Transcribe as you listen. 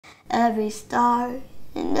Every star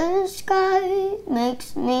in the sky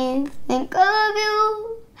makes me think of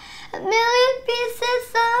you. A million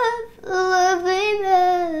pieces of lovely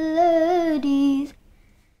melodies.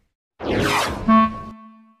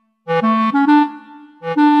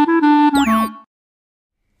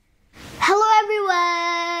 Halo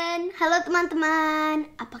everyone, halo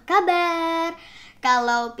teman-teman, apa kabar?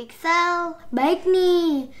 Kalau Pixel, baik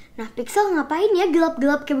nih. Nah, Pixel ngapain ya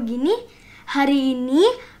gelap-gelap kayak begini? Hari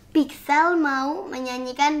ini Pixel mau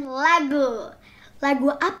menyanyikan lagu.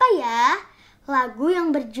 Lagu apa ya? Lagu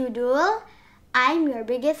yang berjudul I'm Your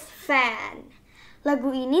Biggest Fan.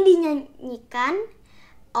 Lagu ini dinyanyikan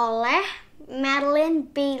oleh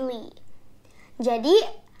Madilyn Bailey. Jadi,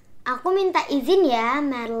 aku minta izin ya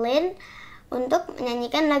Madilyn untuk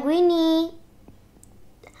menyanyikan lagu ini.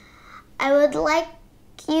 I would like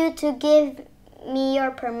you to give me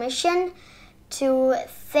your permission to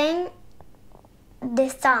sing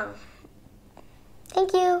this song.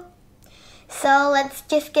 Thank you. So let's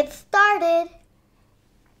just get started.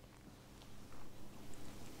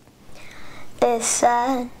 This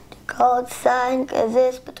sand, cold sand, 'cause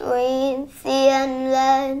it's between sea and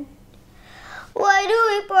land. Why do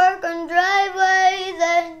we park on driveways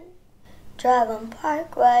and drive on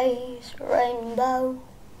parkways? Rainbow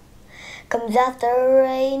comes after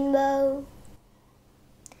rainbow.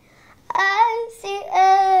 I see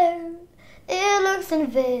air, it looks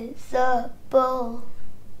invisible.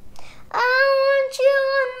 I want you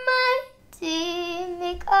on my team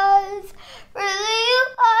because really you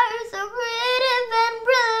are so creative and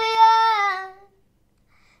brilliant.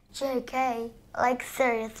 JK, like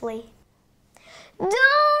seriously.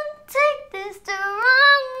 Don't take this the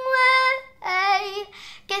wrong way,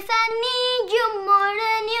 'cause I need you more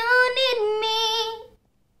than you need me.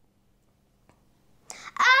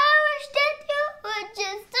 I wish that you would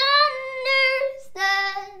just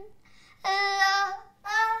understand.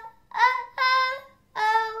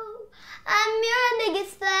 I'm your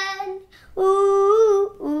biggest fan.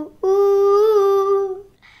 Ooh, ooh, ooh.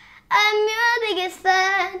 I'm your biggest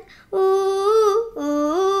fan. Ooh,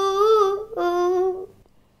 ooh, ooh.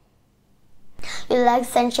 You like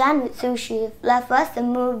sunshine with sushi. If life was a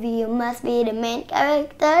movie, you must be the main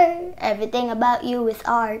character. Everything about you is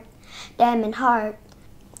art. Diamond heart.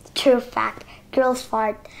 True fact. Girls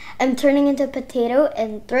fart. I'm turning into a potato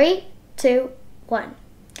in 3, 2, 1.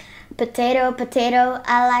 Potato, potato,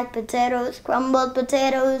 I like potatoes. Crumbled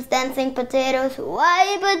potatoes, dancing potatoes,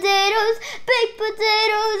 white potatoes, baked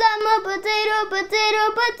potatoes. I'm a potato,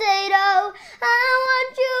 potato, potato. I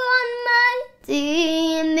want you on my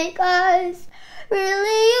team because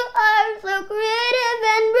really you are so creative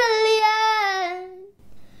and brilliant.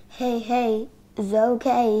 Hey, hey, it's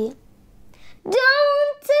okay.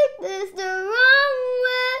 Don't take this the wrong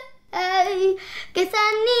way, 'cause I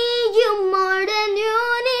need you more than you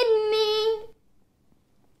need me.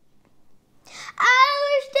 I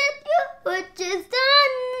wish that you would just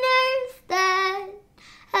understand.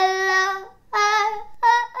 Hello,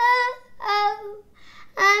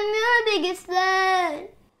 I'm your biggest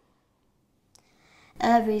fan.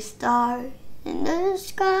 Every star in the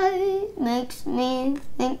sky makes me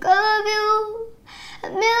think of you. A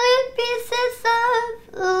million pieces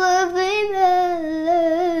of lovely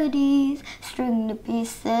melodies. String the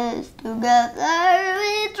pieces together,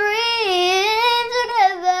 we dream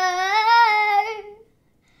together.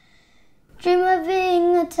 Dream of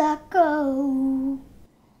being a taco.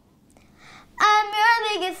 I'm your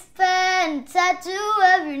biggest fan. Tattoo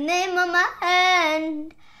of your name on my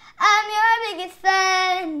hand. I'm your biggest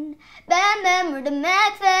fan. Bam Bam or the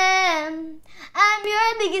Mac Fam. I'm your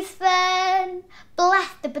biggest fan.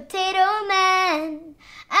 Blast the Potato Man.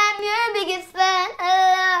 I'm your biggest fan.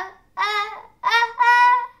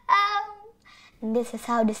 And this is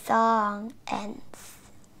how the song ends.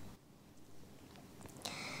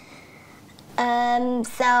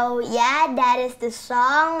 So yeah, that is the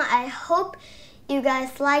song. I hope you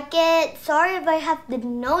guys like it. Sorry if I have the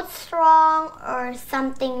notes wrong or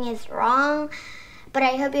something is wrong, but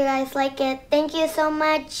I hope you guys like it. Thank you so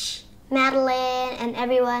much, Madilyn, and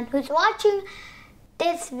everyone who's watching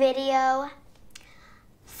this video.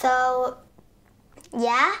 So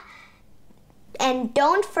yeah, and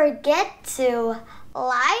don't forget to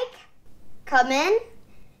like, comment,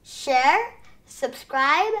 share,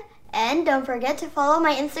 subscribe, and don't forget to follow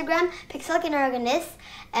my Instagram, Pixel Kinaragendis.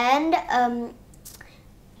 And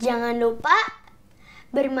jangan lupa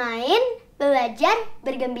bermain, belajar,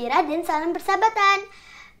 bergembira, dan saling persahabatan.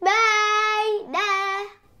 Bye,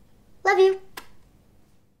 dah, love you.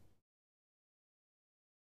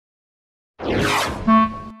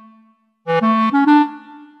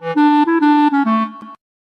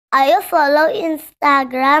 Ayo follow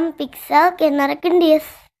Instagram Pixel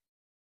Kinaragendis.